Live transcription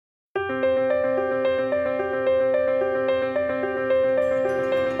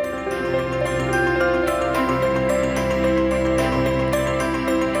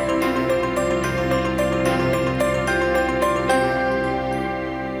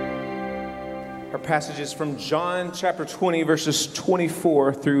Our passage is from John chapter 20, verses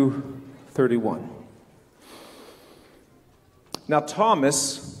 24 through 31. Now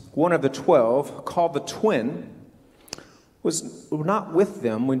Thomas, one of the 12, called the twin, was not with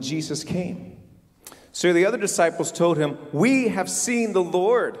them when Jesus came. So the other disciples told him, "We have seen the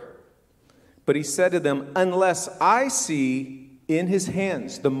Lord." But he said to them, "Unless I see in his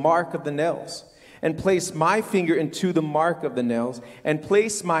hands the mark of the nails, and place my finger into the mark of the nails, and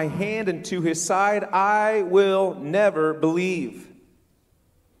place my hand into his side, I will never believe."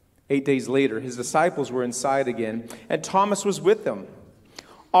 8 days later, his disciples were inside again, and Thomas was with them.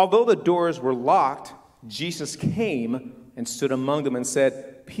 Although the doors were locked, Jesus came and stood among them and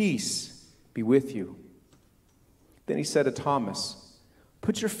said, "Peace be with you." Then he said to Thomas,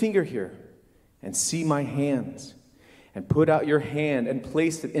 "Put your finger here and see my hands, and put out your hand and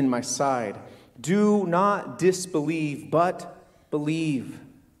place it in my side. Do not disbelieve, but believe."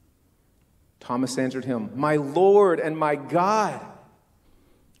 Thomas answered him, "My Lord and my God."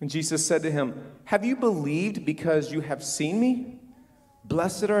 And Jesus said to him, "Have you believed because you have seen me?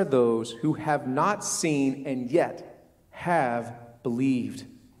 Blessed are those who have not seen and yet have believed."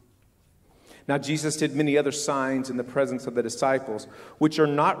 Now Jesus did many other signs in the presence of the disciples, which are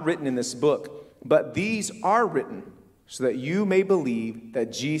not written in this book, but these are written so that you may believe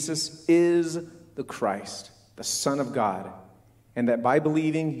that Jesus is the Christ, the Son of God, and that by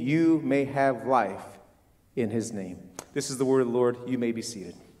believing you may have life in his name. This is the word of the Lord. You may be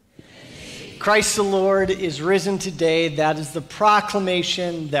seated. Christ the Lord is risen today. That is the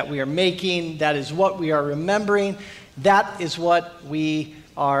proclamation that we are making. That is what we are remembering. That is what we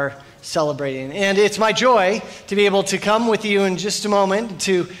are celebrating. And it's my joy to be able to come with you in just a moment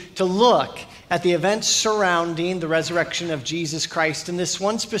to look at the events surrounding the resurrection of Jesus Christ and this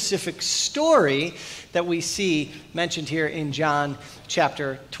one specific story that we see mentioned here in John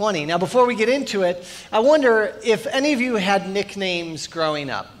chapter 20. Now, before we get into it, I wonder if any of you had nicknames growing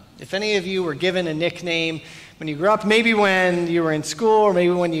up. If any of you were given a nickname when you grew up, maybe when you were in school or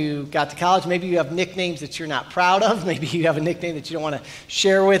maybe when you got to college, maybe you have nicknames that you're not proud of. Maybe you have a nickname that you don't want to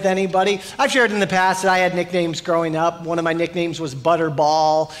share with anybody. I've shared in the past that I had nicknames growing up. One of my nicknames was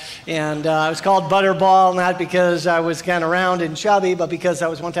Butterball, and I was called Butterball not because I was kind of round and chubby, but because I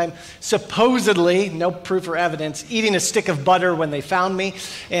was one time supposedly, no proof or evidence, eating a stick of butter when they found me,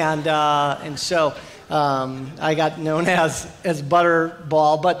 and so I got known as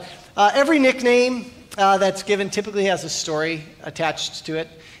Butterball. But every nickname that's given typically has a story attached to it.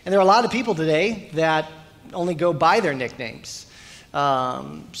 And there are a lot of people today that only go by their nicknames,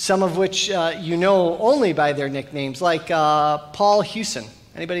 some of which you know only by their nicknames, like Paul Hewson.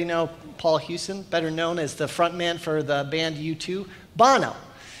 Anybody know Paul Hewson, better known as the frontman for the band U2? Bono.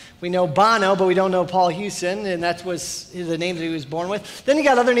 We know Bono, but we don't know Paul Hewson, and that was the name that he was born with. Then you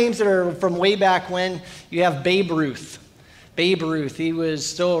got other names that are from way back when. You have Babe Ruth. Babe Ruth. He was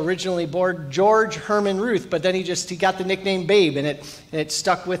still originally born George Herman Ruth, but then he got the nickname Babe, and it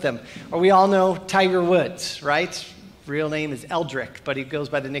stuck with him. Or we all know Tiger Woods, right? Real name is Eldrick, but he goes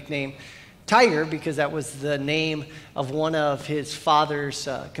by the nickname Tiger because that was the name of one of his father's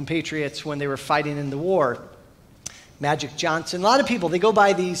compatriots when they were fighting in the war. Magic Johnson. A lot of people, they go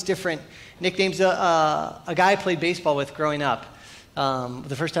by these different nicknames. A guy I played baseball with growing up,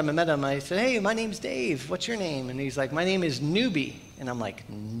 the first time I met him, I said, "Hey, my name's Dave. What's your name?" And he's like, "My name is Newbie." And I'm like,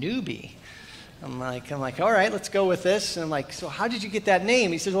 "Newbie?" I'm like, all right, let's go with this. And I'm like, "So how did you get that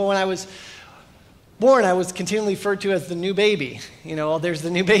name?" He said, "Well, when I was born, I was continually referred to as the new baby. You know, there's the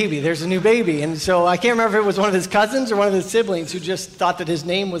new baby, there's a new baby." And so I can't remember if it was one of his cousins or one of his siblings who just thought that his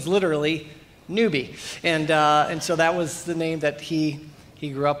name was literally Newbie. And so that was the name that he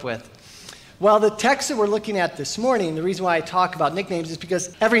grew up with. Well, the text that we're looking at this morning, the reason why I talk about nicknames is because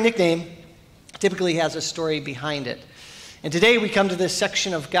every nickname typically has a story behind it. And today we come to this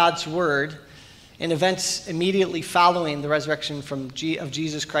section of God's Word in events immediately following the resurrection of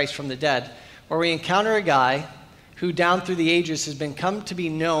Jesus Christ from the dead, where we encounter a guy who down through the ages has come to be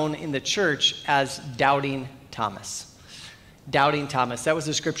known in the church as Doubting Thomas. Doubting Thomas. That was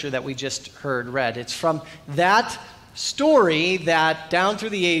the scripture that we just heard read. It's from that story that down through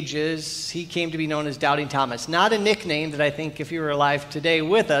the ages, he came to be known as Doubting Thomas. Not a nickname that I think if he were alive today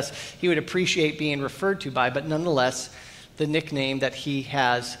with us, he would appreciate being referred to by, but nonetheless, the nickname that he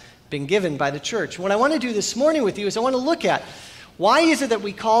has been given by the church. What I want to do this morning with you is I want to look at why is it that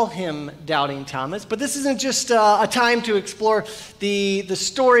we call him Doubting Thomas? But this isn't just a time to explore the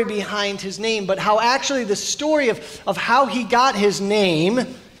story behind his name, but how actually the story of how he got his name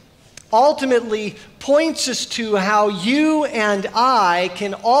ultimately points us to how you and I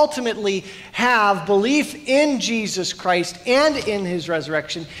can ultimately have belief in Jesus Christ and in his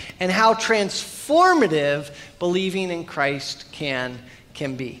resurrection, and how transformative believing in Christ can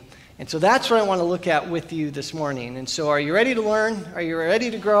be. And so that's what I want to look at with you this morning. And so are you ready to learn? Are you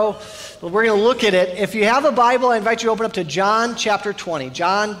ready to grow? Well, we're going to look at it. If you have a Bible, I invite you to open up to John chapter 20.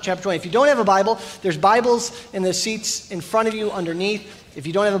 John chapter 20. If you don't have a Bible, there's Bibles in the seats in front of you underneath. If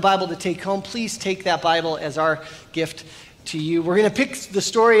you don't have a Bible to take home, please take that Bible as our gift to you. We're going to pick the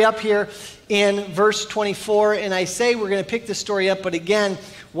story up here in verse 24. And I say we're going to pick the story up, but again,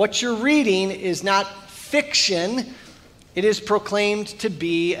 what you're reading is not fiction. It is proclaimed to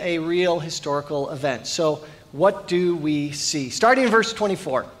be a real historical event. So what do we see? Starting in verse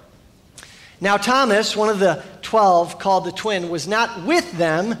 24. Now Thomas, one of the 12, called the twin, was not with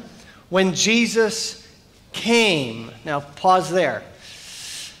them when Jesus came. Now pause there.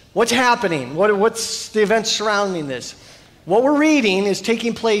 What's happening? What's the events surrounding this? What we're reading is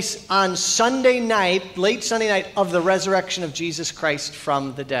taking place on Sunday night, late Sunday night, of the resurrection of Jesus Christ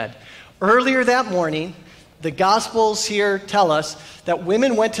from the dead. Earlier that morning, the Gospels here tell us that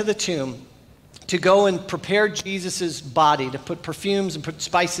women went to the tomb to go and prepare Jesus' body, to put perfumes and put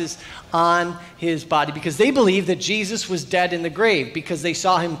spices on his body, because they believed that Jesus was dead in the grave, because they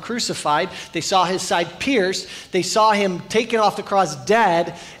saw him crucified, they saw his side pierced, they saw him taken off the cross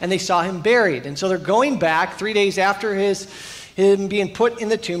dead, and they saw him buried. And so they're going back 3 days after him being put in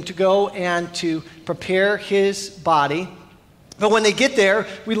the tomb to go and to prepare his body. But when they get there,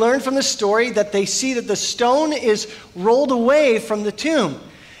 we learn from the story that they see that the stone is rolled away from the tomb.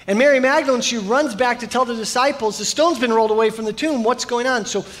 And Mary Magdalene, she runs back to tell the disciples, the stone's been rolled away from the tomb. What's going on?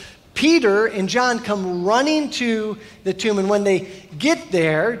 So Peter and John come running to the tomb. And when they get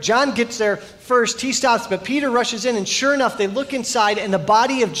there, John gets there first. He stops, but Peter rushes in. And sure enough, they look inside, and the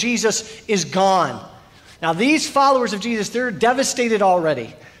body of Jesus is gone. Now, these followers of Jesus, they're devastated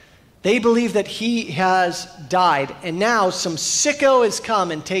already. They believe that he has died, and now some sicko has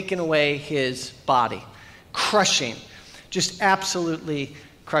come and taken away his body. Crushing. Just absolutely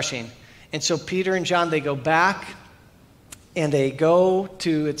crushing. And so Peter and John, they go back, and they go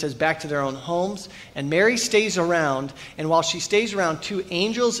to, it says, back to their own homes. And Mary stays around, and while she stays around, two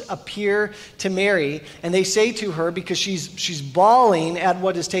angels appear to Mary, and they say to her, because she's bawling at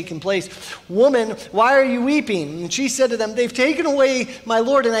what has taken place, "Woman, why are you weeping?" And she said to them, "They've taken away my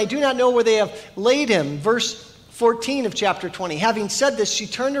Lord, and I do not know where they have laid him." Verse 14 of chapter 20. Having said this, she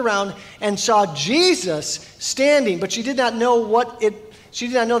turned around and saw Jesus standing, but she did not know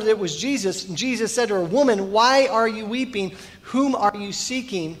that it was Jesus. And Jesus said to her, "Woman, why are you weeping? Whom are you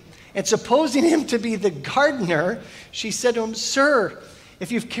seeking?" And supposing him to be the gardener, she said to him, "Sir,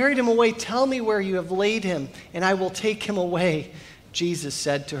 if you've carried him away, tell me where you have laid him, and I will take him away." Jesus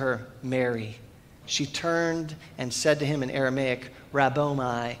said to her, "Mary." She turned and said to him in Aramaic,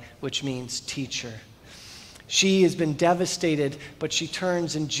 "Rabboni," which means teacher. She has been devastated, but she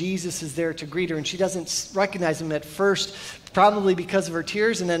turns and Jesus is there to greet her, and she doesn't recognize him at first, probably because of her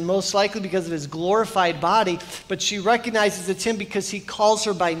tears, and then most likely because of his glorified body, but she recognizes it's him because he calls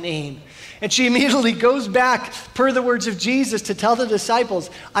her by name. And she immediately goes back, per the words of Jesus, to tell the disciples,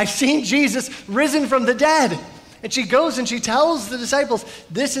 "I've seen Jesus risen from the dead." And she goes and she tells the disciples,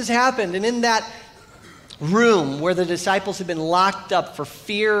 this has happened. And in that room where the disciples had been locked up for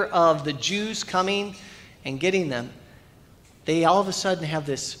fear of the Jews coming and getting them, they all of a sudden have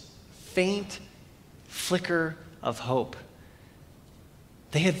this faint flicker of hope.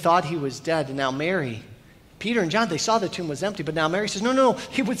 They had thought he was dead, and now Mary, Peter and John, they saw the tomb was empty, but now Mary says, no,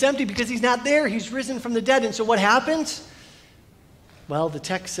 he was empty because he's not there. He's risen from the dead. And so what happens? Well, the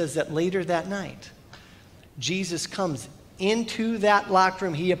text says that later that night, Jesus comes into that locked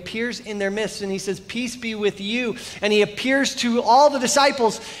room. He appears in their midst, and he says, "Peace be with you." And he appears to all the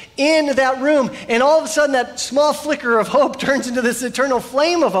disciples in that room. And all of a sudden, that small flicker of hope turns into this eternal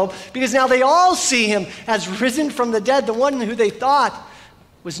flame of hope, because now they all see him as risen from the dead. The one who they thought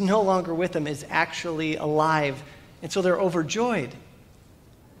was no longer with them is actually alive. And so they're overjoyed,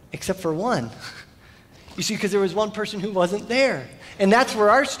 except for one. You see, because there was one person who wasn't there. And that's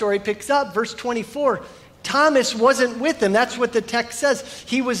where our story picks up. Verse 24. Thomas wasn't with them. That's what the text says.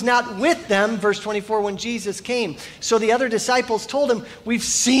 He was not with them, verse 24, when Jesus came. So the other disciples told him, "We've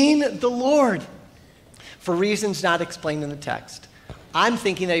seen the Lord," for reasons not explained in the text. I'm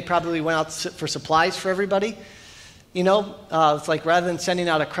thinking that he probably went out for supplies for everybody. You know, it's like rather than sending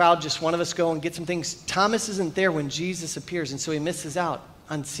out a crowd, just one of us go and get some things. Thomas isn't there when Jesus appears, and so he misses out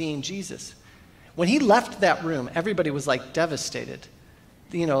on seeing Jesus. When he left that room, everybody was like devastated.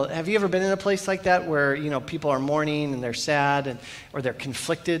 have you ever been in a place like that where, people are mourning and they're sad or they're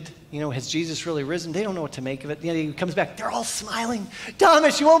conflicted? Has Jesus really risen? They don't know what to make of it. He comes back. They're all smiling.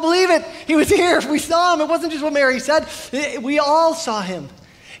 Thomas, you won't believe it. He was here. We saw him. It wasn't just what Mary said. We all saw him.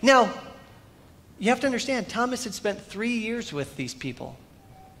 Now, you have to understand, Thomas had spent 3 years with these people.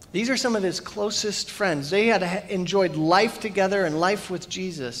 These are some of his closest friends. They had enjoyed life together and life with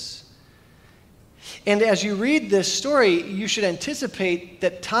Jesus. And as you read this story, you should anticipate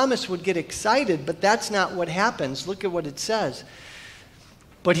that Thomas would get excited, but that's not what happens. Look at what it says.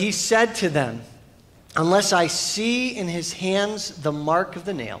 But he said to them, unless I see in his hands the mark of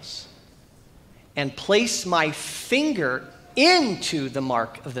the nails, and place my finger into the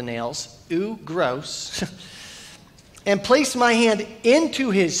mark of the nails, ooh, gross, and place my hand into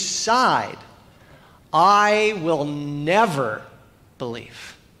his side, I will never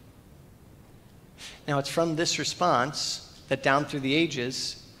believe. Now, it's from this response that down through the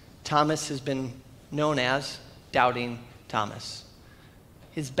ages, Thomas has been known as Doubting Thomas.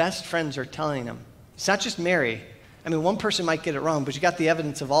 His best friends are telling him, it's not just Mary. I mean, one person might get it wrong, but you got the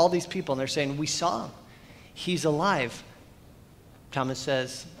evidence of all these people, and they're saying, we saw him. He's alive. Thomas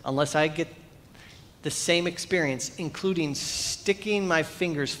says, unless I get the same experience, including sticking my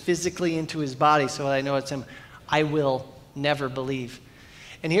fingers physically into his body so that I know it's him, I will never believe.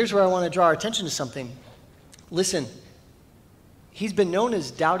 And here's where I want to draw our attention to something. Listen, he's been known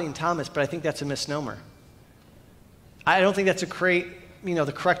as Doubting Thomas, but I think that's a misnomer. I don't think that's the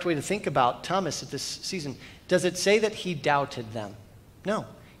correct way to think about Thomas at this season. Does it say that he doubted them? No.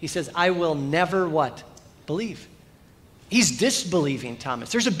 He says, I will never what? Believe. He's disbelieving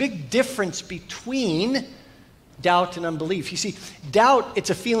Thomas. There's a big difference between doubt and unbelief. You see, doubt, it's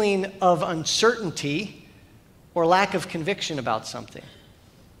a feeling of uncertainty or lack of conviction about something.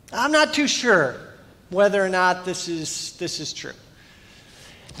 I'm not too sure whether or not this is true.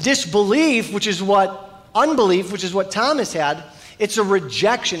 Disbelief, unbelief, which is what Thomas had, it's a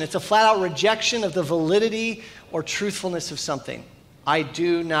rejection. It's a flat-out rejection of the validity or truthfulness of something. I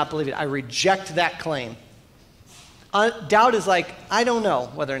do not believe it. I reject that claim. Doubt is like, I don't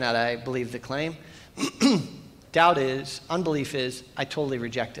know whether or not I believe the claim. Unbelief is, I totally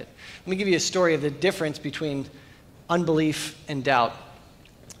reject it. Let me give you a story of the difference between unbelief and doubt.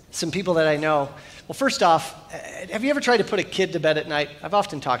 Some people that I know, well, first off, have you ever tried to put a kid to bed at night? I've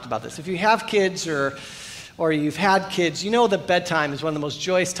often talked about this. If you have kids or you've had kids, you know that bedtime is one of the most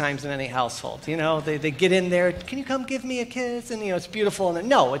joyous times in any household. They get in there, can you come give me a kiss? And, it's beautiful.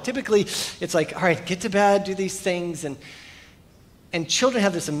 And typically it's like, all right, get to bed, do these things. And children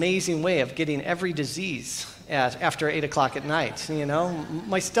have this amazing way of getting every disease after 8 o'clock at night.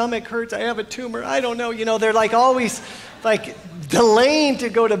 My stomach hurts, I have a tumor, I don't know. They're like always like delaying to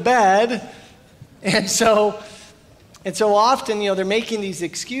go to bed. And so often, they're making these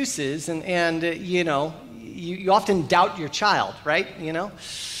excuses and you often doubt your child, right?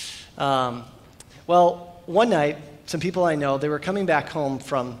 Well, one night, some people I know, they were coming back home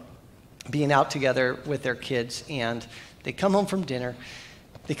from being out together with their kids, and they come home from dinner.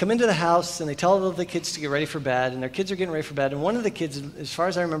 They come into the house, and they tell all of the kids to get ready for bed, and their kids are getting ready for bed. And one of the kids, as far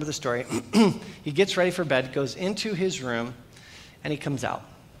as I remember the story, he gets ready for bed, goes into his room, and he comes out.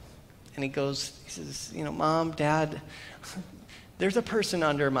 And he says, Mom, Dad, there's a person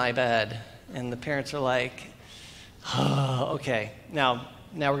under my bed. And the parents are like, oh, okay. Now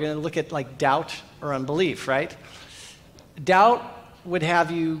we're going to look at like doubt or unbelief, right? Doubt would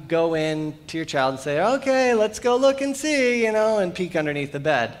have you go in to your child and say, okay, let's go look and see, and peek underneath the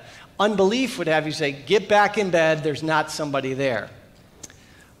bed. Unbelief would have you say, get back in bed, there's not somebody there.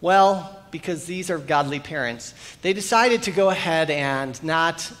 Well, because these are godly parents, they decided to go ahead and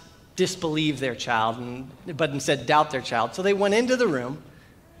not disbelieve their child, but instead doubt their child. So they went into the room,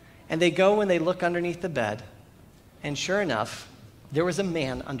 and they go and they look underneath the bed, and sure enough, there was a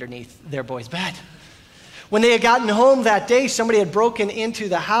man underneath their boy's bed. When they had gotten home that day, somebody had broken into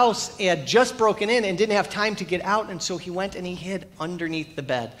the house, had just broken in and didn't have time to get out, and so he went and he hid underneath the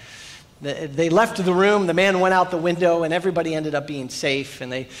bed. They left the room, the man went out the window, and everybody ended up being safe, and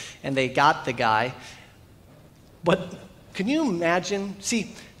they got the guy. But can you imagine?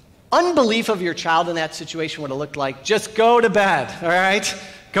 See, unbelief of your child in that situation would have looked like, just go to bed, all right?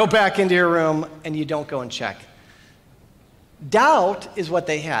 Go back into your room, and you don't go and check. Doubt is what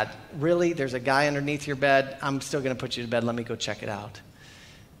they had. Really, there's a guy underneath your bed. I'm still going to put you to bed. Let me go check it out.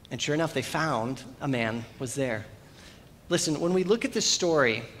 And sure enough, they found a man was there. Listen, when we look at this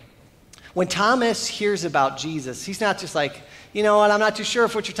story, When Thomas hears about Jesus, he's not just like, you know what, I'm not too sure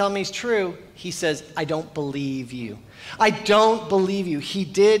if what you're telling me is true. He says, I don't believe you. I don't believe you. He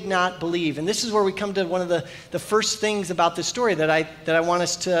did not believe. And this is where we come to one of the first things about this story that I want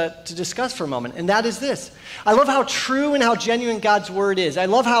us to discuss for a moment. And that is this. I love how true and how genuine God's word is. I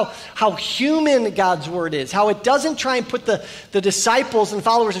love how human God's word is. How it doesn't try and put the disciples and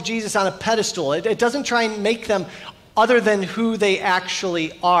followers of Jesus on a pedestal. It doesn't try and make them other than who they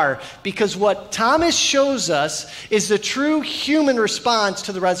actually are. Because what Thomas shows us is the true human response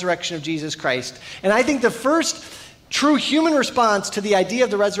to the resurrection of Jesus Christ. And I think the first true human response to the idea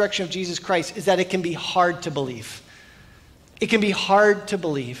of the resurrection of Jesus Christ is that it can be hard to believe. It can be hard to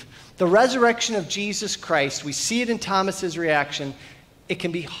believe. The resurrection of Jesus Christ, we see it in Thomas's reaction, it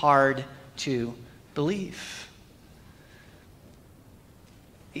can be hard to believe.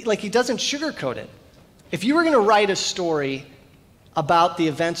 Like, he doesn't sugarcoat it. If you were going to write a story about the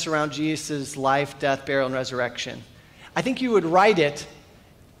events around Jesus' life, death, burial, and resurrection, I think you would write it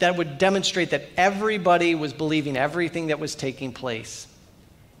that would demonstrate that everybody was believing everything that was taking place.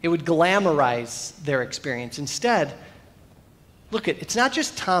 It would glamorize their experience. Instead, look, it's not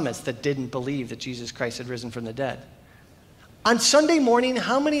just Thomas that didn't believe that Jesus Christ had risen from the dead. On Sunday morning,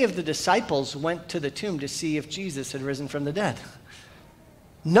 how many of the disciples went to the tomb to see if Jesus had risen from the dead?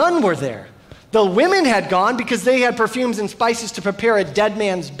 None were there. The women had gone because they had perfumes and spices to prepare a dead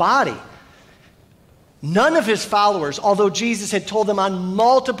man's body. None of his followers, although Jesus had told them on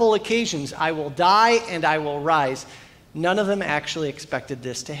multiple occasions, I will die and I will rise, none of them actually expected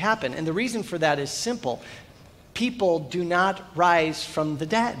this to happen. And the reason for that is simple. People do not rise from the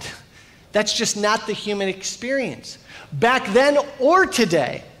dead. That's just not the human experience. Back then or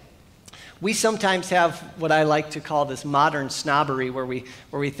today, we sometimes have what I like to call this modern snobbery, where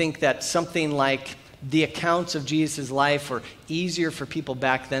we think that something like the accounts of Jesus' life were easier for people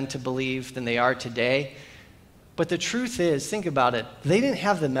back then to believe than they are today. But the truth is, think about it, they didn't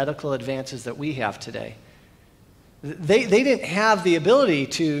have the medical advances that we have today. They didn't have the ability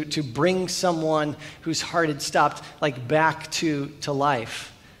to bring someone whose heart had stopped back to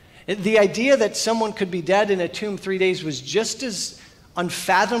life. The idea that someone could be dead in a tomb 3 days was just as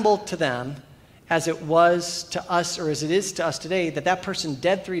unfathomable to them as it was to us, or as it is to us today, that person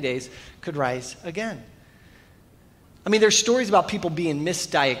dead 3 days could rise again. I mean, there's stories about people being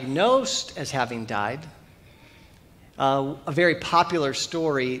misdiagnosed as having died. A very popular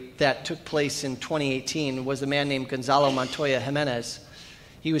story that took place in 2018 was a man named Gonzalo Montoya Jimenez.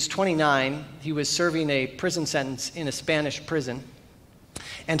 He was 29. He was serving a prison sentence in a Spanish prison.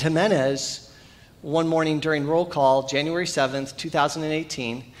 And Jimenez, one morning during roll call, January 7th,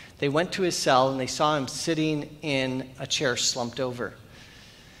 2018, they went to his cell and they saw him sitting in a chair slumped over.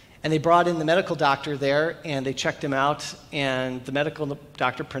 And they brought in the medical doctor there and they checked him out, and the medical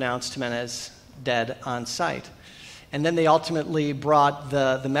doctor pronounced Jimenez dead on sight. And then they ultimately brought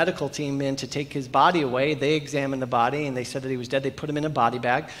the medical team in to take his body away. They examined the body and they said that he was dead. They put him in a body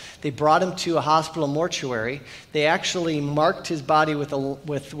bag. They brought him to a hospital mortuary. They actually marked his body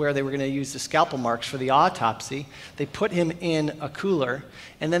with where they were going to use the scalpel marks for the autopsy. They put him in a cooler,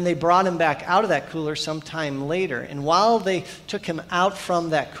 and then they brought him back out of that cooler sometime later. And while they took him out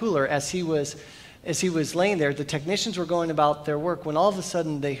from that cooler, as he was laying there, the technicians were going about their work when all of a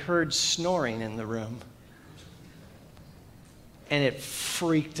sudden they heard snoring in the room. And it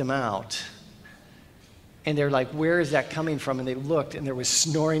freaked them out. And they're like, where is that coming from? And they looked, and there was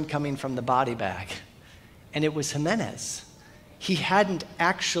snoring coming from the body bag. And it was Jimenez. He hadn't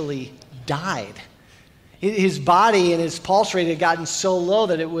actually died. His body and his pulse rate had gotten so low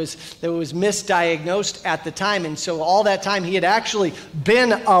that it was misdiagnosed at the time. And so all that time he had actually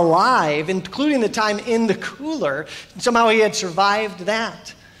been alive, including the time in the cooler. And somehow he had survived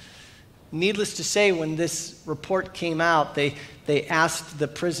that. Needless to say, when this report came out, they asked the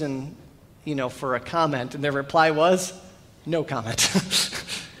prison, for a comment, and their reply was, no comment,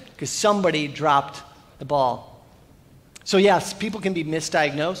 because somebody dropped the ball. So yes, people can be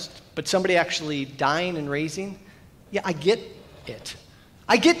misdiagnosed, but somebody actually dying and raising, yeah, I get it.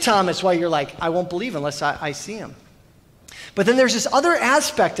 I get, Thomas, why you're like, I won't believe unless I see him. But then there's this other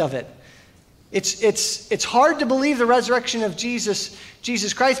aspect of it. It's hard to believe the resurrection of Jesus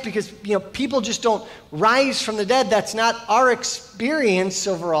Christ because people just don't rise from the dead. That's not our experience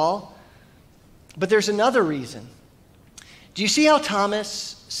overall. But there's another reason. Do you see how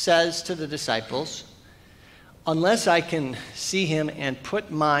Thomas says to the disciples, unless I can see him and put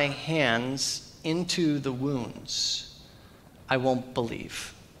my hands into the wounds, I won't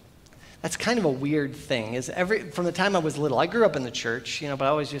believe. That's kind of a weird thing. From the time I was little, I grew up in the church, but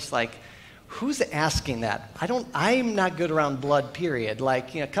I was just like, who's asking that? I'm not good around blood, period.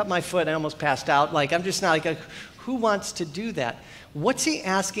 Like, cut my foot, I almost passed out. Like, I'm just not like, who wants to do that? What's he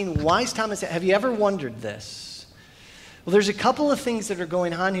asking? Why is Thomas, have you ever wondered this? Well, there's a couple of things that are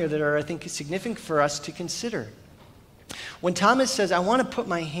going on here that are, I think, significant for us to consider. When Thomas says, I want to put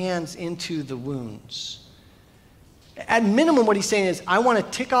my hands into the wounds, at minimum what he's saying is, I want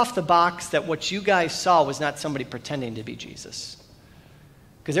to tick off the box that what you guys saw was not somebody pretending to be Jesus.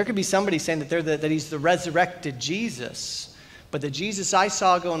 Because there could be somebody saying that he's the resurrected Jesus, but the Jesus I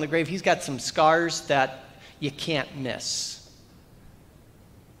saw go in the grave, he's got some scars that you can't miss.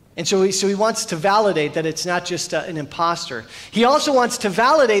 And so he wants to validate that it's not just an imposter. He also wants to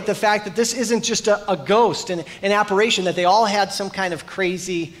validate the fact that this isn't just a ghost, an apparition, that they all had some kind of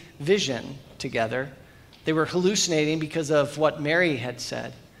crazy vision together. They were hallucinating because of what Mary had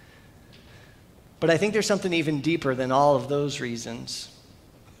said. But I think there's something even deeper than all of those reasons.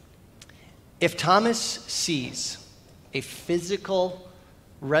 If Thomas sees a physical,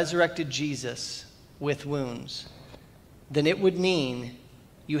 resurrected Jesus with wounds, then it would mean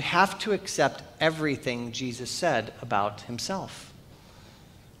you have to accept everything Jesus said about himself.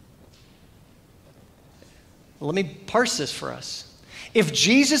 Let me parse this for us. If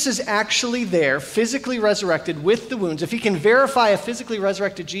Jesus is actually there, physically resurrected with the wounds, if he can verify a physically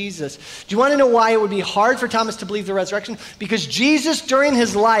resurrected Jesus, do you want to know why it would be hard for Thomas to believe the resurrection? Because Jesus, during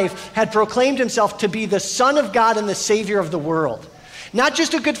his life, had proclaimed himself to be the Son of God and the Savior of the world. Not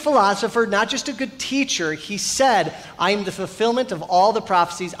just a good philosopher, not just a good teacher. He said, I am the fulfillment of all the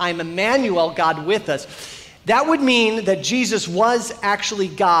prophecies. I am Emmanuel, God with us. That would mean that Jesus was actually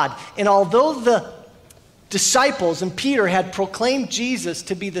God. And although the disciples and Peter had proclaimed Jesus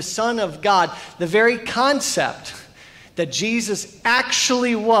to be the Son of God, the very concept that Jesus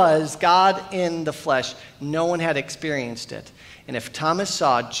actually was God in the flesh, no one had experienced it. And if Thomas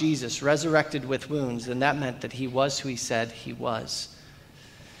saw Jesus resurrected with wounds, then that meant that he was who he said he was.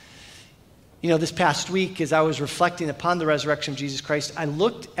 This past week, as I was reflecting upon the resurrection of Jesus Christ, I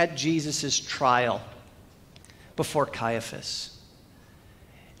looked at Jesus' trial before Caiaphas.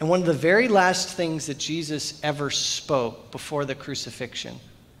 And one of the very last things that Jesus ever spoke before the crucifixion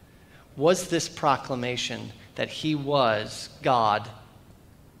was this proclamation that he was God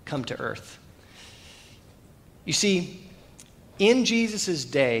come to earth. You see, in Jesus'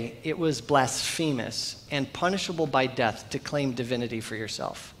 day, it was blasphemous and punishable by death to claim divinity for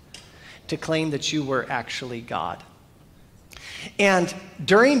yourself, to claim that you were actually God. And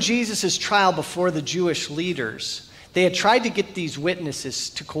during Jesus' trial before the Jewish leaders, they had tried to get these witnesses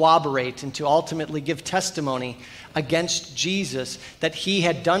to corroborate and to ultimately give testimony against Jesus that he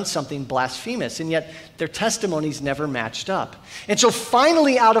had done something blasphemous, and yet their testimonies never matched up. And so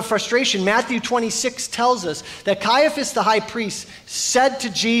finally, out of frustration, Matthew 26 tells us that Caiaphas the high priest said to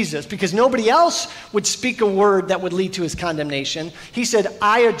Jesus, because nobody else would speak a word that would lead to his condemnation, he said,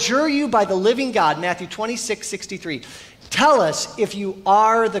 I adjure you by the living God, Matthew 26:63, tell us if you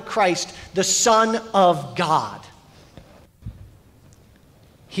are the Christ, the Son of God.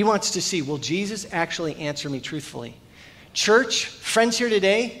 He wants to see, will Jesus actually answer me truthfully? Church, friends here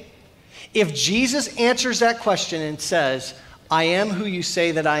today, if Jesus answers that question and says, I am who you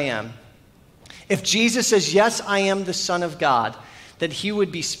say that I am, if Jesus says, yes, I am the Son of God, that he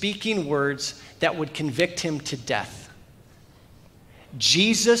would be speaking words that would convict him to death.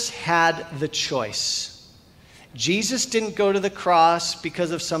 Jesus had the choice. Jesus didn't go to the cross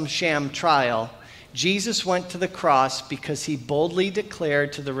because of some sham trial. Jesus went to the cross because he boldly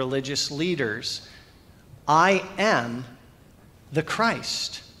declared to the religious leaders, I am the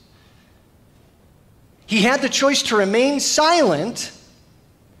Christ. He had the choice to remain silent,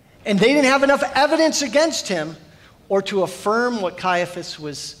 and they didn't have enough evidence against him, or to affirm what Caiaphas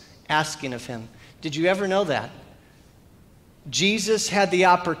was asking of him. Did you ever know that? Jesus had the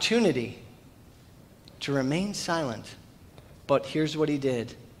opportunity to remain silent, but here's what he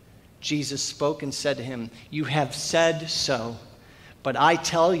did. Jesus spoke and said to him, you have said so, but I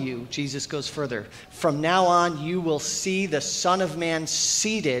tell you, Jesus goes further, from now on you will see the Son of Man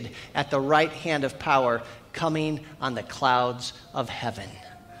seated at the right hand of power, coming on the clouds of heaven.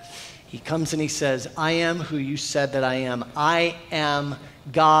 He comes and he says, I am who you said that I am. I am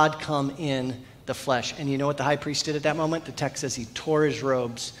God come in the flesh. And you know what the high priest did at that moment? The text says he tore his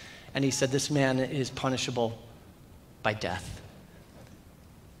robes and he said, this man is punishable by death.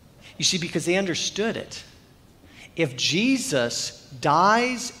 You see, because they understood it. If Jesus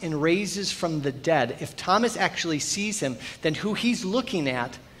dies and raises from the dead, if Thomas actually sees him, then who he's looking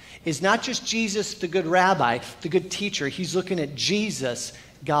at is not just Jesus, the good rabbi, the good teacher. He's looking at Jesus,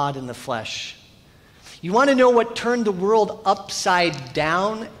 God in the flesh. You want to know what turned the world upside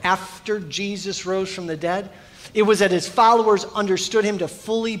down after Jesus rose from the dead? It was that his followers understood him to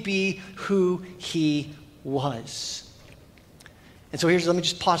fully be who he was. And so let me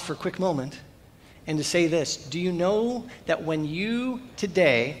just pause for a quick moment and to say this. Do you know that when you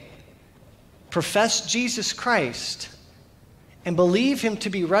today profess Jesus Christ and believe him to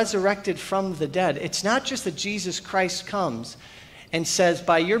be resurrected from the dead, it's not just that Jesus Christ comes and says,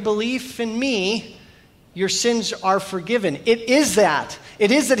 by your belief in me, your sins are forgiven. It is that.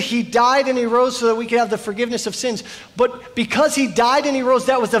 It is that he died and he rose so that we could have the forgiveness of sins. But because he died and he rose,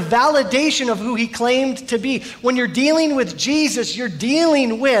 that was a validation of who he claimed to be. When you're dealing with Jesus, you're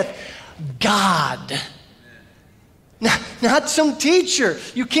dealing with God. Not some teacher.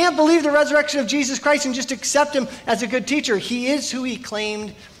 You can't believe the resurrection of Jesus Christ and just accept him as a good teacher. He is who he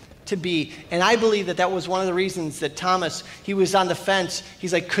claimed to be. And I believe that was one of the reasons that Thomas, he was on the fence.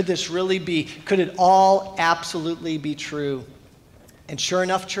 He's like, could this really be? Could it all absolutely be true? And sure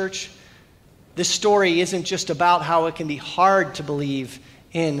enough, church, this story isn't just about how it can be hard to believe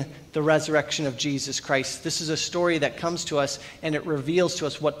in the resurrection of Jesus Christ. This is a story that comes to us and it reveals to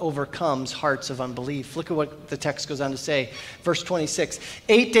us what overcomes hearts of unbelief. Look at what the text goes on to say. Verse 26,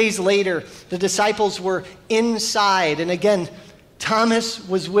 8 days later, the disciples were inside. And again, Thomas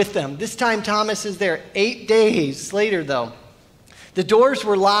was with them. This time Thomas is there. 8 days later, though, the doors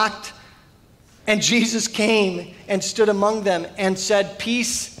were locked and Jesus came and stood among them and said,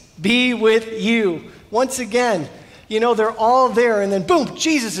 peace be with you. Once again, they're all there and then boom,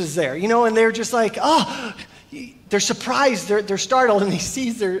 Jesus is there, and they're just like, oh, they're surprised, they're startled, and he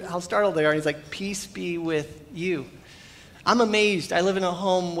sees how startled they are. And he's like, peace be with you. I'm amazed. I live in a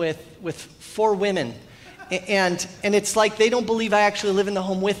home with 4 women. And it's like they don't believe I actually live in the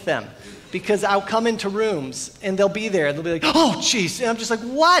home with them, because I'll come into rooms and they'll be there. They'll be like, oh, jeez. And I'm just like,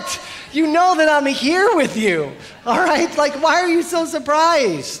 what? You know that I'm here with you. All right? Like, why are you so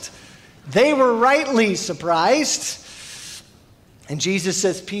surprised? They were rightly surprised. And Jesus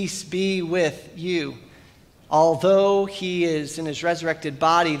says, peace be with you. Although he is in his resurrected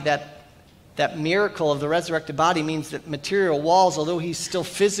body, that miracle of the resurrected body means that material walls, although he's still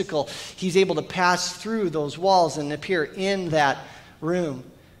physical, he's able to pass through those walls and appear in that room.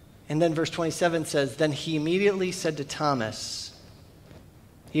 And then verse 27 says, then he immediately said to Thomas,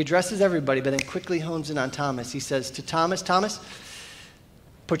 he addresses everybody, but then quickly hones in on Thomas. He says to Thomas, Thomas,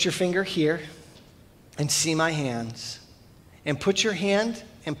 put your finger here and see my hands, and put your hand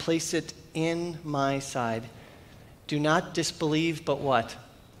and place it in my side. Do not disbelieve, but what?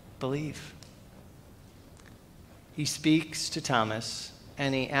 Believe. He speaks to Thomas,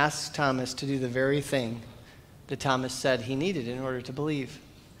 and he asks Thomas to do the very thing that Thomas said he needed in order to believe.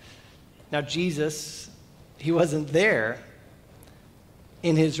 Now, Jesus, he wasn't there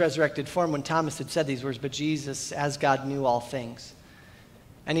in his resurrected form when Thomas had said these words, but Jesus, as God, knew all things.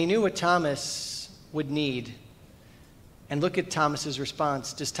 And he knew what Thomas would need. And look at Thomas's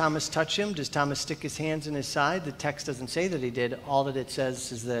response. Does Thomas touch him? Does Thomas stick his hands in his side? The text doesn't say that he did. All that it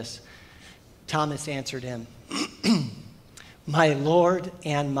says is this. Thomas answered him, my Lord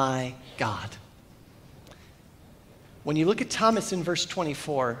and my God. When you look at Thomas in verse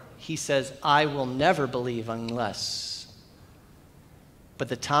 24, he says, I will never believe unless. But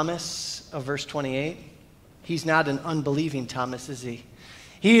the Thomas of verse 28, he's not an unbelieving Thomas, is he?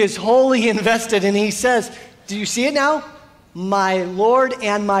 He is wholly invested, and he says, do you see it now? My Lord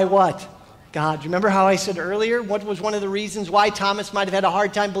and my what? God. Remember how I said earlier, what was one of the reasons why Thomas might have had a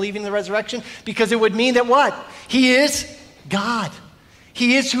hard time believing in the resurrection? Because it would mean that what? He is God.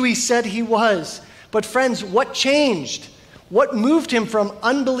 He is who he said he was. But friends, what changed? What moved him from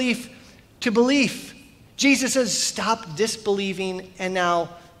unbelief to belief? Jesus says, stop disbelieving and now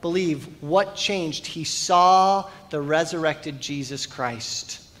believe. What changed? He saw the resurrected Jesus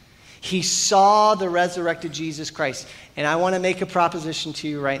Christ. He saw the resurrected Jesus Christ. And I want to make a proposition to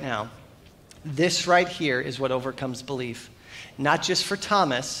you right now. This right here is what overcomes belief. Not just for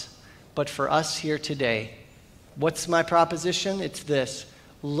Thomas, but for us here today. What's my proposition? It's this.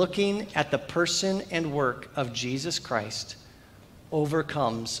 Looking at the person and work of Jesus Christ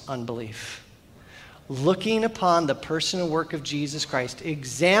overcomes unbelief. Looking upon the person and work of Jesus Christ,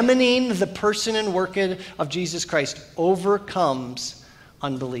 examining the person and work of Jesus Christ overcomes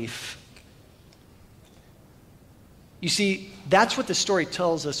unbelief. You see, that's what the story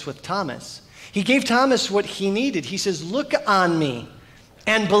tells us with Thomas. He gave Thomas what he needed. He says, look on me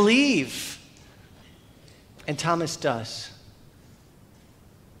and believe. And Thomas does.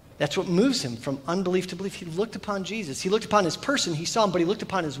 That's what moves him from unbelief to belief. He looked upon Jesus. He looked upon his person. He saw him, but he looked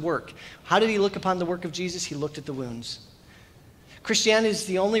upon his work. How did he look upon the work of Jesus? He looked at the wounds. Christianity is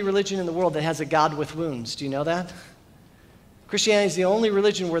the only religion in the world that has a God with wounds. Do you know that? Christianity is the only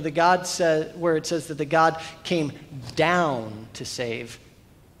religion where where it says that the God came down to save,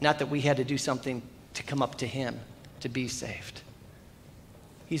 not that we had to do something to come up to him to be saved.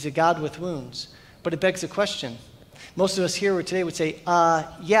 He's a God with wounds. But it begs a question. Most of us here today would say,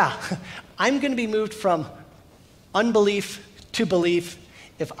 yeah, I'm going to be moved from unbelief to belief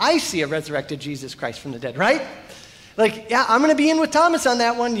if I see a resurrected Jesus Christ from the dead, right? Like, yeah, I'm going to be in with Thomas on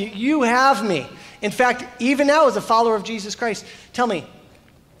that one. You have me. In fact, even now as a follower of Jesus Christ, tell me,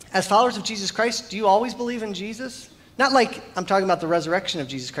 as followers of Jesus Christ, do you always believe in Jesus? Not like I'm talking about the resurrection of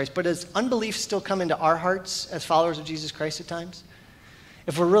Jesus Christ, but does unbelief still come into our hearts as followers of Jesus Christ at times?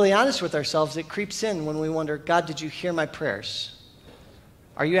 If we're really honest with ourselves, it creeps in when we wonder, God, did you hear my prayers?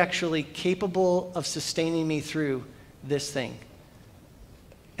 Are you actually capable of sustaining me through this thing?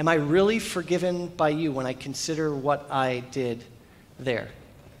 Am I really forgiven by you when I consider what I did there?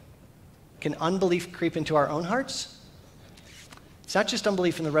 Can unbelief creep into our own hearts? It's not just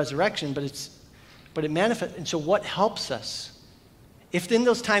unbelief in the resurrection, but it manifests. And so what helps us? If in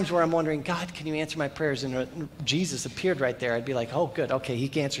those times where I'm wondering, God, can you answer my prayers? And Jesus appeared right there, I'd be like, oh, good, okay,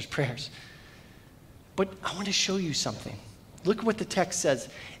 he answers prayers. But I want to show you something. Look at what the text says.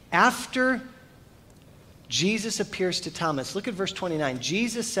 After Jesus appears to Thomas, look at verse 29.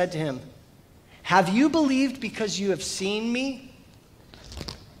 Jesus said to him, have you believed because you have seen me?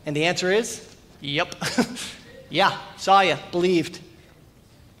 And the answer is, yep. Yeah, saw you, believed.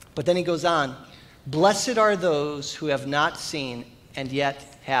 But then he goes on, blessed are those who have not seen and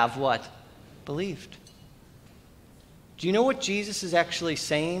yet have what? Believed. Do you know what Jesus is actually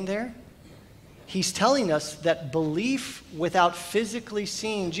saying there? He's telling us that belief without physically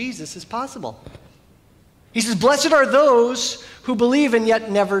seeing Jesus is possible. He says, blessed are those who believe and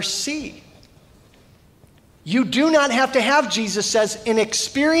yet never see. You do not have to have, Jesus says, an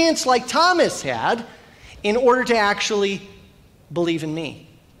experience like Thomas had in order to actually believe in me.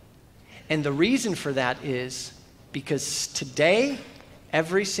 And the reason for that is because today,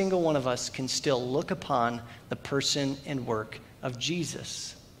 every single one of us can still look upon the person and work of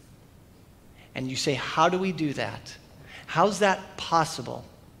Jesus. And you say, how do we do that? How's that possible?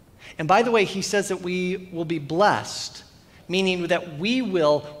 And by the way, he says that we will be blessed, meaning that we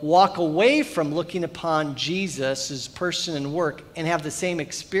will walk away from looking upon Jesus' person and work and have the same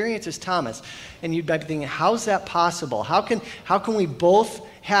experience as Thomas. And you'd be thinking, how's that possible? How can we both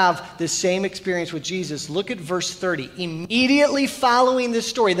have the same experience with Jesus? Look at verse 30. Immediately following this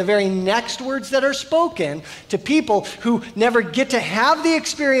story, the very next words that are spoken to people who never get to have the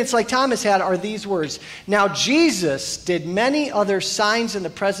experience like Thomas had are these words. Now Jesus did many other signs in the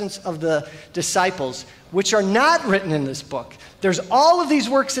presence of the disciples, which are not written in this book. There's all of these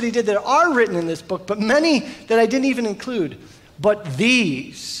works that he did that are written in this book, but many that I didn't even include. But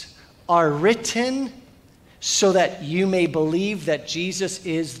these are written so that you may believe that Jesus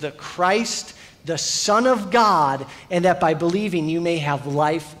is the Christ, the Son of God, and that by believing you may have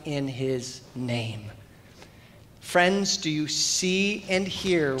life in his name. Friends, do you see and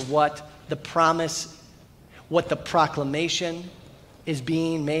hear what the promise, what the proclamation is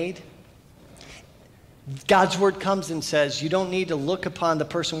being made? God's word comes and says, you don't need to look upon the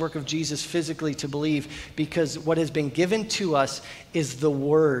person and work of Jesus physically to believe, because what has been given to us is the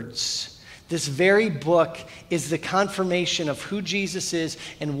words. This very book is the confirmation of who Jesus is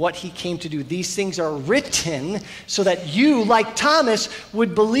and what he came to do. These things are written so that you, like Thomas,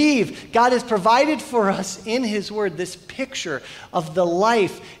 would believe. God has provided for us in his word this picture of the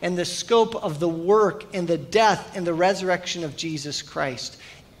life and the scope of the work and the death and the resurrection of Jesus Christ.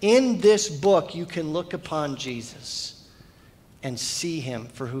 In this book, you can look upon Jesus and see him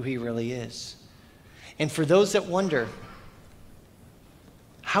for who he really is. And for those that wonder,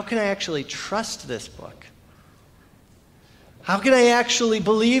 how can I actually trust this book? How can I actually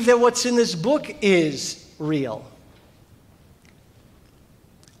believe that what's in this book is real?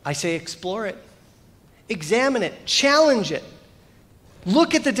 I say explore it, examine it, challenge it.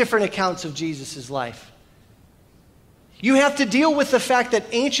 Look at the different accounts of Jesus' life. You have to deal with the fact that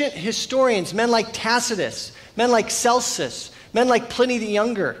ancient historians, men like Tacitus, men like Celsus, men like Pliny the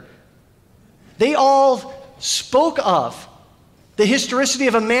Younger, they all spoke of the historicity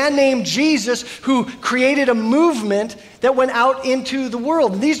of a man named Jesus who created a movement that went out into the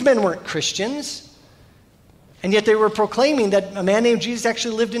world. These men weren't Christians, and yet they were proclaiming that a man named Jesus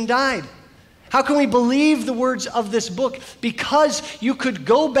actually lived and died. How can we believe the words of this book? Because you could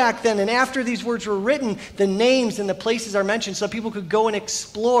go back then, and after these words were written, the names and the places are mentioned so people could go and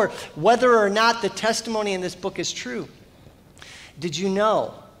explore whether or not the testimony in this book is true. Did you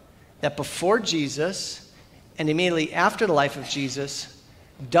know that before Jesus and immediately after the life of Jesus,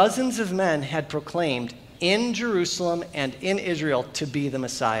 dozens of men had proclaimed in Jerusalem and in Israel to be the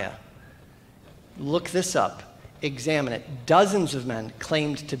Messiah. Look this up. Examine it. Dozens of men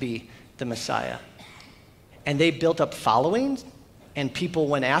claimed to be the Messiah. And they built up followings, and people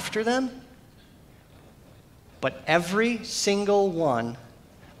went after them. But every single one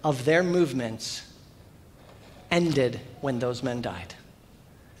of their movements ended when those men died.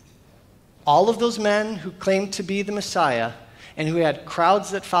 All of those men who claimed to be the Messiah and who had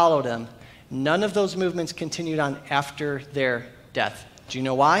crowds that followed him, none of those movements continued on after their death. Do you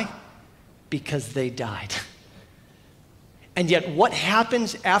know why? Because they died. And yet, what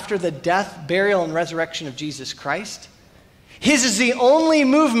happens after the death, burial, and resurrection of Jesus Christ? His is the only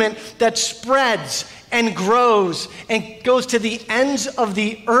movement that spreads and grows and goes to the ends of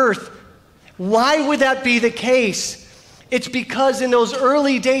the earth. Why would that be the case? It's because in those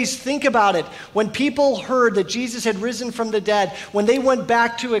early days, think about it, when people heard that Jesus had risen from the dead, when they went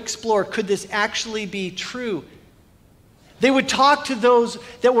back to explore, could this actually be true? They would talk to those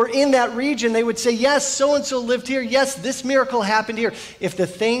that were in that region. They would say, yes, so-and-so lived here. Yes, this miracle happened here. If the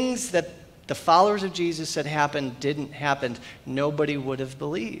things that the followers of Jesus said happened didn't happen, nobody would have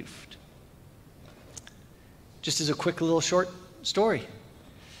believed. Just as a quick little short story.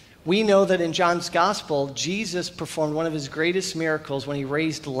 We know that in John's gospel, Jesus performed one of his greatest miracles when he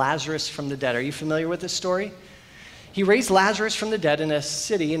raised Lazarus from the dead. Are you familiar with this story? He raised Lazarus from the dead in a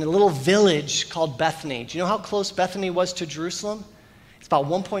city, in a little village called Bethany. Do you know how close Bethany was to Jerusalem? It's about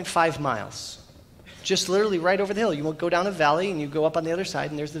 1.5 miles. Just literally right over the hill. You go down a valley and you go up on the other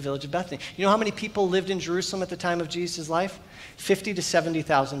side and there's the village of Bethany. You know how many people lived in Jerusalem at the time of Jesus' life? 50 to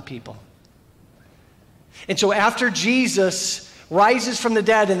 70,000 people. And so after Jesus rises from the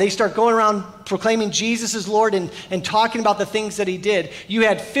dead and they start going around proclaiming Jesus is Lord and talking about the things that he did, you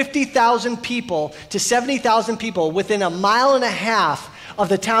had 50,000 people to 70,000 people within a mile and a half of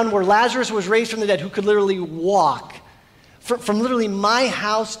the town where Lazarus was raised from the dead who could literally walk. From literally my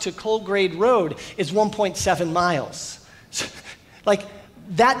house to Colgrade Road is 1.7 miles. So, like,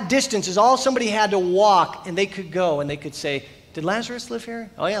 that distance is all somebody had to walk, and they could go and they could say, did Lazarus live here?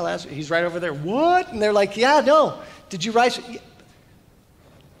 Oh yeah, Lazarus, he's right over there. What? And they're like, yeah, no. Did you rise?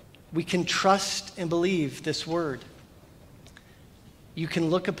 We can trust and believe this word. You can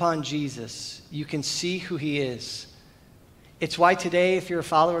look upon Jesus. You can see who he is. It's why today, if you're a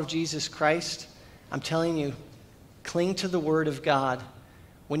follower of Jesus Christ, I'm telling you, cling to the word of God.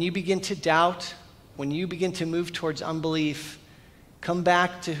 When you begin to doubt, when you begin to move towards unbelief, come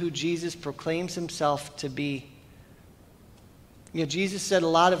back to who Jesus proclaims himself to be. You know, Jesus said a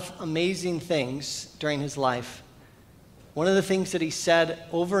lot of amazing things during his life. One of the things that he said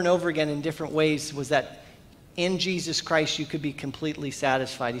over and over again in different ways was that in Jesus Christ you could be completely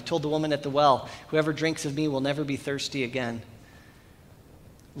satisfied. He told the woman at the well, whoever drinks of me will never be thirsty again.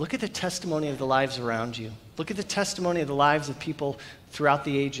 Look at the testimony of the lives around you. Look at the testimony of the lives of people throughout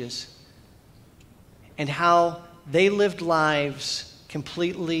the ages and how they lived lives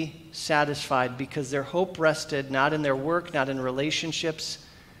completely satisfied because their hope rested not in their work, not in relationships,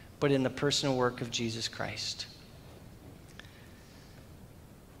 but in the personal work of Jesus Christ.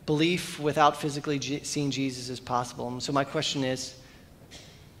 Belief without physically seeing Jesus is possible. And so my question is,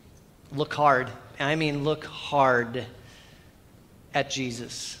 look hard. I mean, look hard at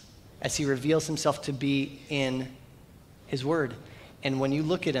Jesus as he reveals himself to be in his word. And when you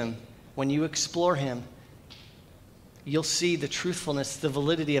look at him, when you explore him, you'll see the truthfulness, the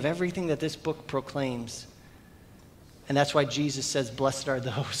validity of everything that this book proclaims. And that's why Jesus says, blessed are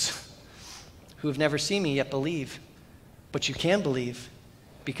those who have never seen me yet believe. But you can believe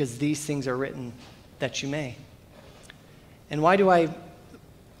because these things are written that you may. And why do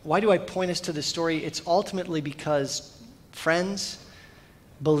I point us to this story? It's ultimately because, friends,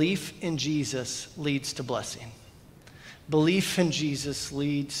 belief in Jesus leads to blessing. Belief in Jesus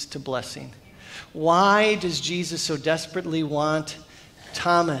leads to blessing. Why does Jesus so desperately want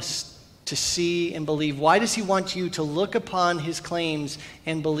Thomas to see and believe? Why does he want you to look upon his claims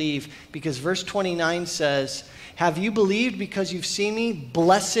and believe? Because verse 29 says, have you believed because you've seen me?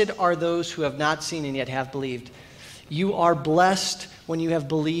 Blessed are those who have not seen and yet have believed. You are blessed when you have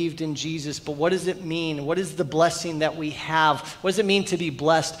believed in Jesus. But what does it mean? What is the blessing that we have? What does it mean to be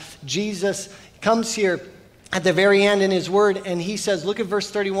blessed? Jesus comes here at the very end in his word, and he says, look at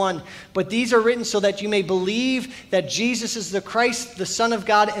verse 31, but these are written so that you may believe that Jesus is the Christ, the Son of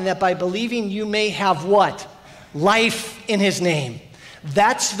God, and that by believing you may have what? Life in his name.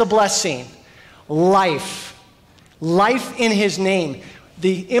 That's the blessing. Life. Life in his name.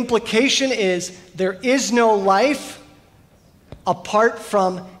 The implication is there is no life apart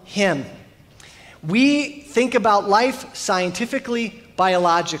from him. We think about life scientifically,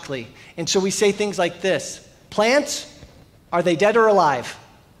 biologically. And so we say things like this. Plants, are they dead or alive?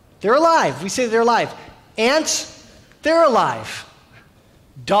 They're alive. We say they're alive. Ants, they're alive.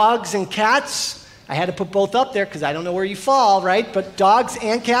 Dogs and cats, I had to put both up there because I don't know where you fall, right? But dogs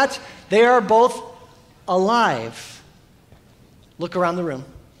and cats, they are both alive. Look around the room.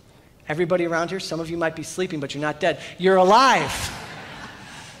 Everybody around here, some of you might be sleeping, but you're not dead. You're alive.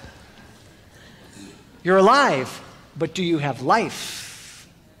 You're alive, but do you have life?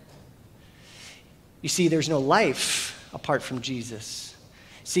 You see, there's no life apart from Jesus.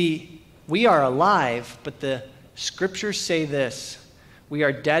 See, we are alive, but the scriptures say this. We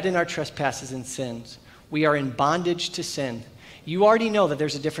are dead in our trespasses and sins. We are in bondage to sin. You already know that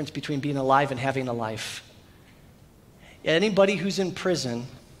there's a difference between being alive and having a life. Anybody who's in prison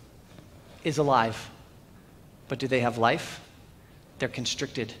is alive. But do they have life? They're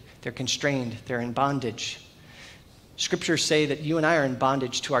constricted. They're constrained. They're in bondage. Scriptures say that you and I are in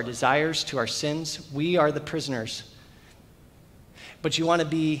bondage to our desires, to our sins. We are the prisoners. But you want to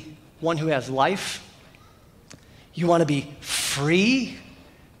be one who has life? You want to be free?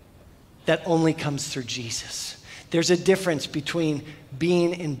 That only comes through Jesus. There's a difference between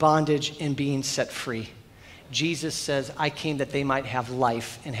being in bondage and being set free. Jesus says, I came that they might have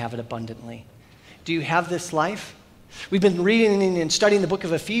life and have it abundantly. Do you have this life? We've been reading and studying the book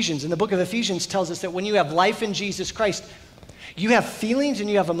of Ephesians, and the book of Ephesians tells us that when you have life in Jesus Christ, you have feelings and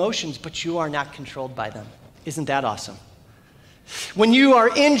you have emotions, but you are not controlled by them. Isn't that awesome? When you are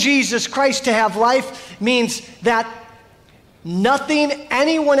in Jesus Christ, to have life means that nothing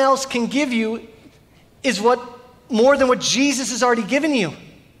anyone else can give you is more than what Jesus has already given you.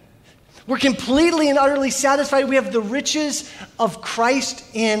 We're completely and utterly satisfied. We have the riches of Christ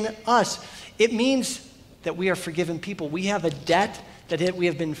in us. It means that we are forgiven people. We have a debt that we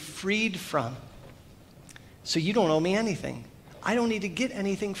have been freed from. So you don't owe me anything. I don't need to get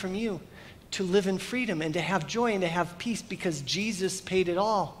anything from you to live in freedom and to have joy and to have peace because Jesus paid it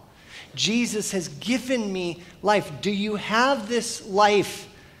all. Jesus has given me life. Do you have this life?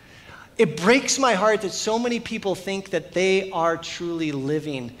 It breaks my heart that so many people think that they are truly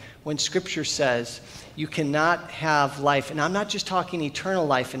living when Scripture says you cannot have life. And I'm not just talking eternal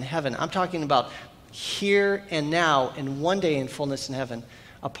life in heaven. I'm talking about here and now and one day in fullness in heaven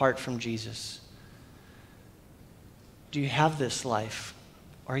apart from Jesus. Do you have this life?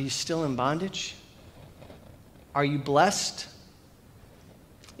 Are you still in bondage? Are you blessed?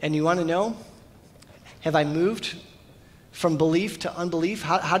 And you want to know, have I moved from belief to unbelief?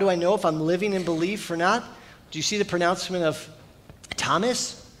 How do I know if I'm living in belief or not? Do you see the pronouncement of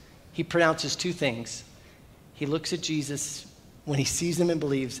Thomas? He pronounces two things. He looks at Jesus when he sees him and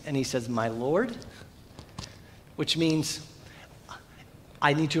believes, and he says, my Lord, which means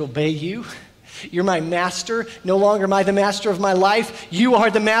I need to obey you. You're my master. No longer am I the master of my life. You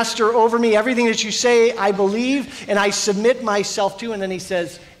are the master over me. Everything that you say, I believe, and I submit myself to. And then he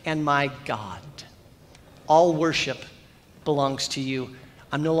says, and my God, all worship belongs to you.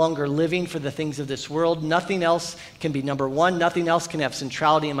 I'm no longer living for the things of this world. Nothing else can be number one. Nothing else can have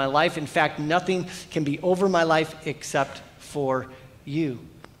centrality in my life. In fact, nothing can be over my life except for you.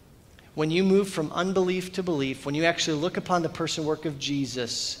 When you move from unbelief to belief, when you actually look upon the person and work of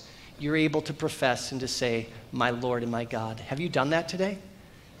Jesus, you're able to profess and to say, my Lord and my God. Have you done that today?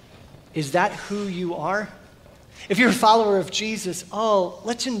 Is that who you are? If you're a follower of Jesus,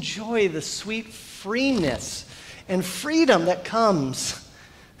 let's enjoy the sweet freeness and freedom that comes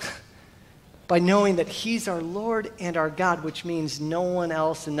by knowing that he's our Lord and our God, which means no one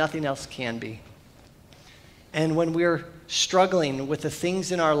else and nothing else can be. And when we're struggling with the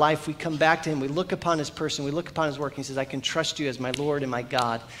things in our life, we come back to him, we look upon his person, we look upon his work, and he says, I can trust you as my Lord and my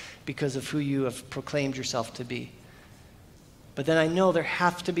God because of who you have proclaimed yourself to be. But then I know there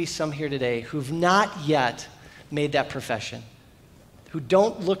have to be some here today who've not yet made that profession, who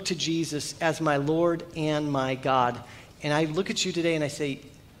don't look to Jesus as my Lord and my God. And I look at you today and I say,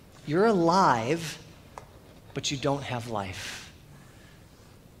 you're alive, but you don't have life.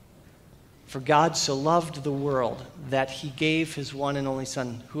 For God so loved the world that he gave his one and only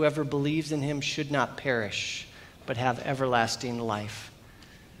Son. Whoever believes in him should not perish, but have everlasting life.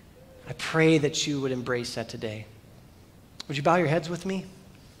 I pray that you would embrace that today. Would you bow your heads with me?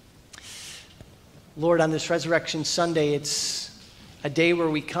 Lord, on this Resurrection Sunday, it's a day where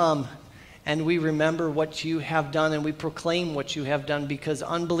we come and we remember what you have done and we proclaim what you have done, because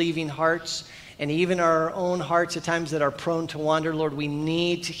unbelieving hearts and even our own hearts at times that are prone to wander, Lord, we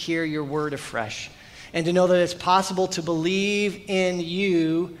need to hear your word afresh and to know that it's possible to believe in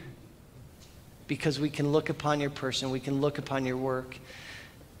you because we can look upon your person, we can look upon your work.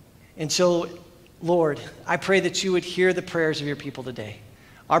 And so Lord, I pray that you would hear the prayers of your people today.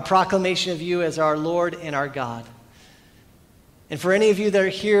 Our proclamation of you as our Lord and our God. And for any of you that are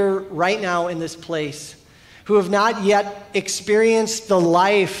here right now in this place who have not yet experienced the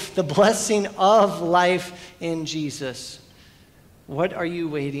life, the blessing of life in Jesus, what are you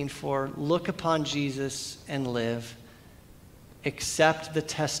waiting for? Look upon Jesus and live. Accept the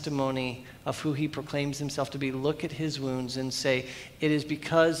testimony of who he proclaims himself to be. Look at his wounds and say, it is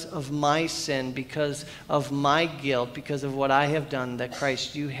because of my sin, because of my guilt, because of what I have done that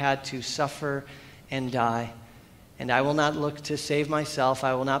Christ, you had to suffer and die. And I will not look to save myself.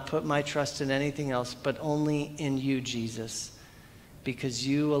 I will not put my trust in anything else, but only in you, Jesus, because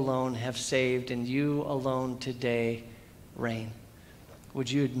you alone have saved and you alone today reign. Would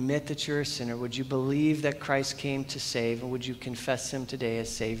you admit that you're a sinner? Would you believe that Christ came to save? And would you confess him today as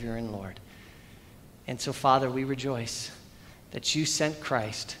Savior and Lord? And so, Father, we rejoice that you sent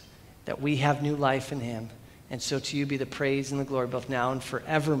Christ, that we have new life in him. And so to you be the praise and the glory both now and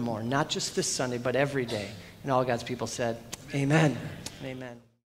forevermore, not just this Sunday, but every day. And all God's people said, amen and amen.